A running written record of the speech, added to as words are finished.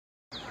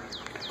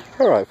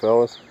Alright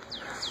fellas,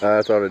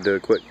 I thought I'd do a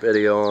quick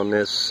video on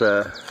this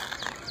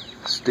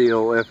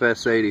Sthil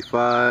FS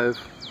 85.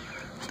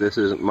 This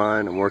isn't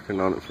mine, I'm working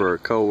on it for a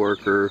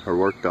coworker, or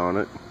worked on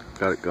it,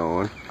 got it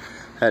going.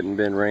 Hadn't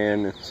been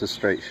ran, it's a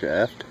straight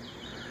shaft.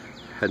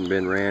 Hadn't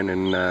been ran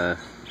in,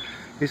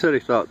 he said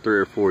he thought 3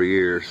 or 4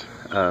 years.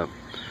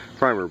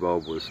 Primer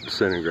bulb was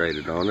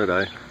disintegrated on it.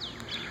 I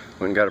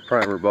went and got a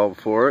primer bulb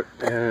for it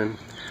and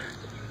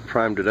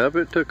primed it up.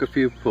 It took a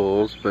few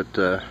pulls, but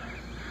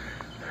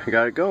I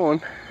got it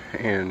going,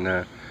 and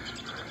yeah,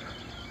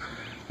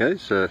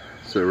 it's a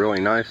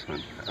really nice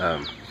one.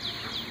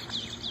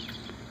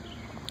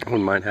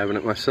 Wouldn't mind having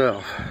it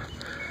myself.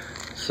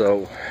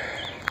 So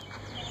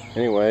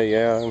anyway,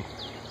 yeah,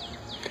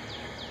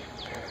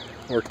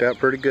 worked out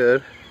pretty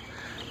good.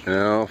 And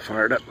I'll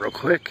fire it up real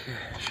quick.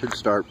 Should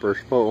start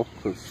first pull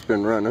since it's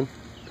been running.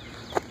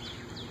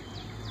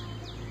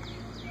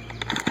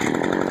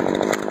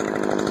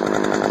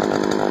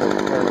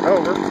 Turn it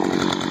over.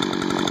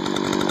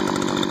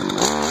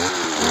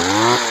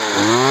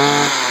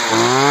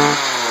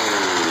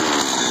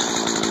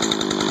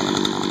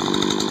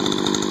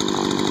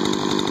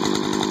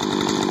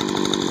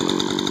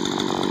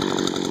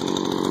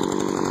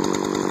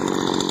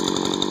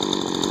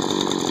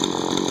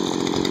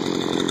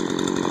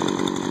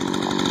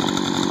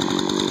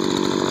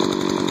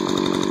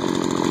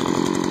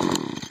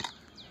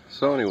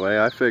 So anyway,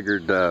 I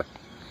figured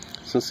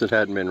since it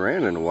hadn't been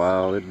ran in a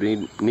while, it'd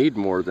need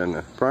more than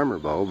a primer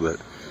bulb,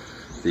 but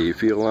the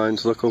fuel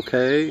lines look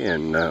okay,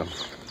 and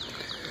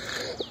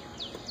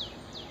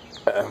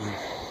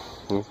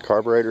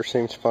carburetor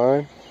seems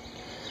fine.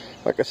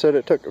 Like I said,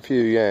 it took a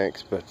few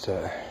yanks, but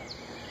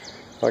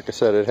like I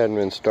said, it hadn't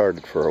been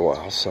started for a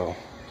while, so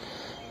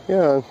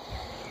yeah,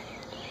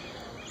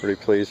 I'm pretty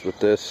pleased with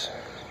this.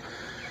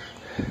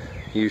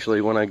 Usually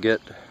when I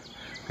get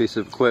piece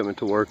of equipment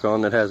to work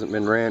on that hasn't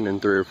been ran in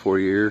 3 or 4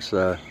 years,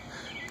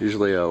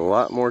 usually a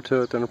lot more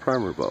to it than a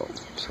primer bulb.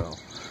 So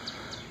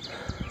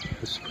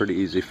it's a pretty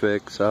easy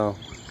fix. I'll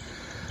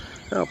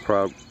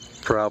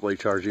probably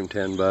charge him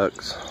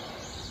 $10.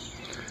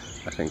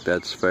 I think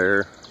that's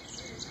fair.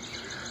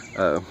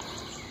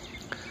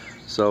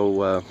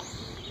 So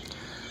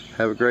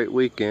have a great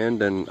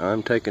weekend, and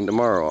I'm taking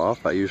tomorrow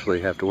off. I usually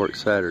have to work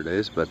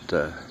Saturdays, but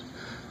so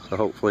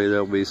hopefully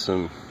there'll be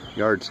some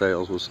yard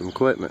sales with some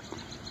equipment.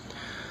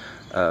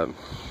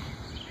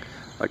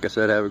 Like I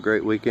said, have a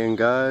great weekend,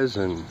 guys,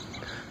 and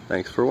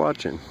thanks for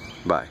watching.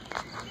 Bye.